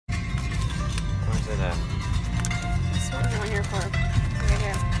it at? What are we here for? Right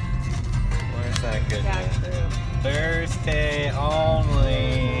here. Where's that good? Jackfruit. Thursday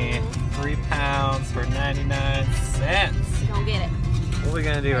only. 3 pounds for 99 cents. Don't get it. What are we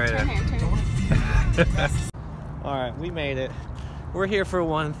gonna do right turn now? Here, turn. Alright, we made it. We're here for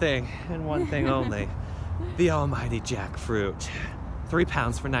one thing, and one thing only. The almighty jackfruit. 3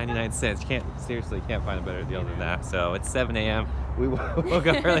 pounds for 99 cents. Seriously, can't find a better deal than that. So it's 7 a.m. We woke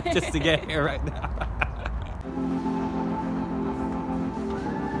up early just to get here right now.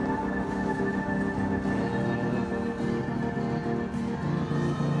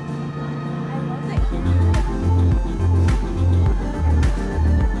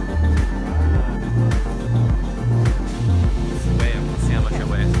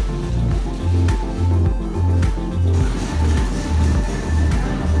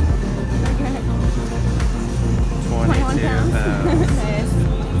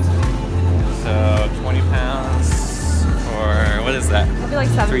 Like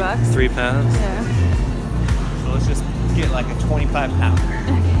 $7. 3 pounds? Yeah. So let's just get like a 25 pounder.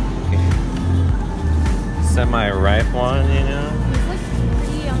 Okay. Semi-ripe one, you know? It's like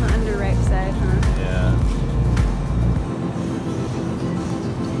pretty on the underripe side, huh? Yeah.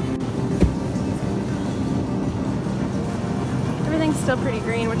 Everything's still pretty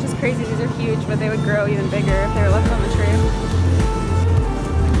green, which is crazy. These are huge, but they would grow even bigger if they were left on the tree.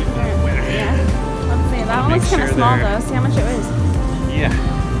 Yeah. Let's see. That one was kind of small though. See how much it weighs. Yeah.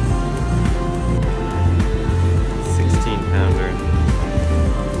 16 pounder.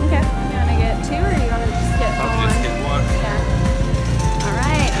 Okay. You want to get 2 or you want to just get one? I'll just get 1. Yeah.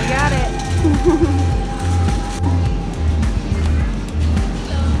 Alright, we got it.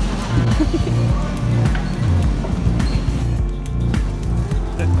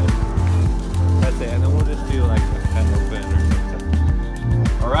 That's it, and then we'll just do like a cut open or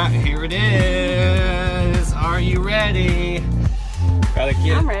something. Alright, here it is. Are you ready? Gotta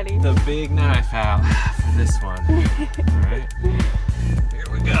get the big knife out for this one. Alright, here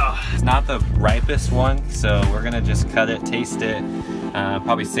we go. It's not the ripest one, so we're gonna just cut it, taste it,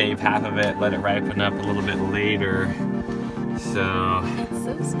 probably save half of it, let it ripen up a little bit later. So, it's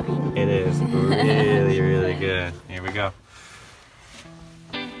so sweet. It is really, really good. Here we go.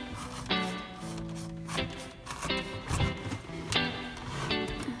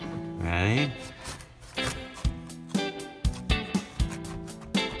 Ready?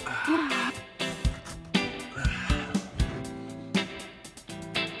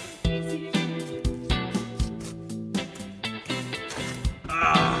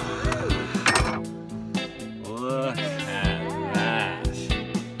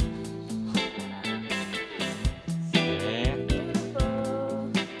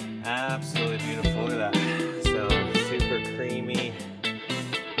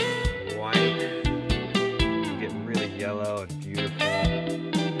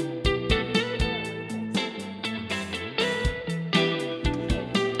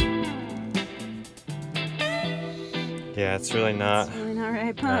 Yeah, it's really not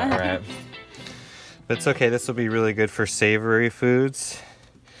ripe, huh? Not ripe. But it's okay, this will be really good for savory foods.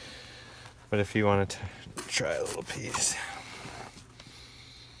 But if you wanted to try a little piece,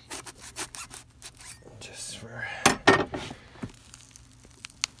 just for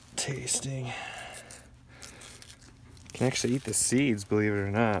tasting. You can actually eat the seeds, believe it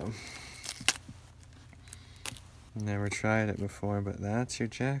or not. Never tried it before, but that's your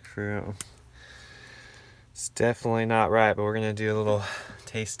jackfruit. It's definitely not ripe, but we're gonna do a little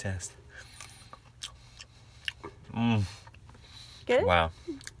taste test. Mmm. Good? Wow.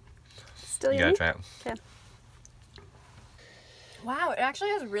 Still you yummy? gotta try it. Okay. Wow, it actually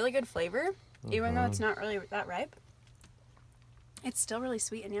has really good flavor, even though it's not really that ripe. It's still really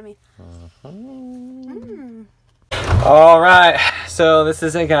sweet and yummy. All right, so this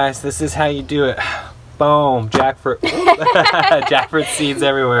is it, guys. This is how you do it. Boom, jackfruit. Jackfruit seeds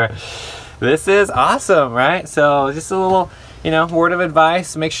everywhere. This is awesome, right? So just a little, word of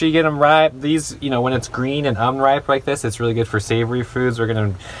advice. Make sure you get them ripe. These, when it's green and unripe like this, it's really good for savory foods. We're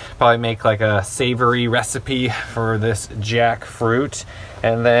gonna probably make like a savory recipe for this jackfruit.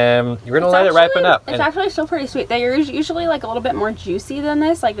 And then you're gonna let it ripen up. It's actually still pretty sweet. They're usually like a little bit more juicy than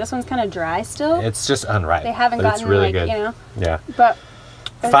this. Like this one's kind of dry still. It's just unripe. They haven't gotten it's really like, good. Yeah. But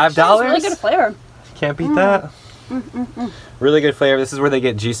 $5? Really good flavor. Can't beat that. Really good flavor. This is where they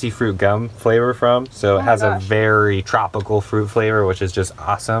get juicy fruit gum flavor from. So it has a very tropical fruit flavor, which is just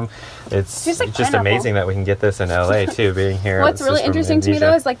awesome. It's just amazing that we can get this in LA too, being here. What's really interesting to me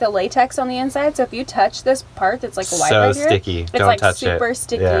though is like the latex on the inside. So if you touch this part that's like white so right here, sticky. it's Don't like touch super it.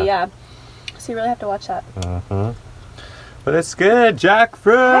 sticky. Yeah. So you really have to watch that. But it's good,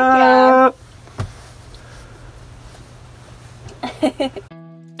 jackfruit. Heck yeah. it.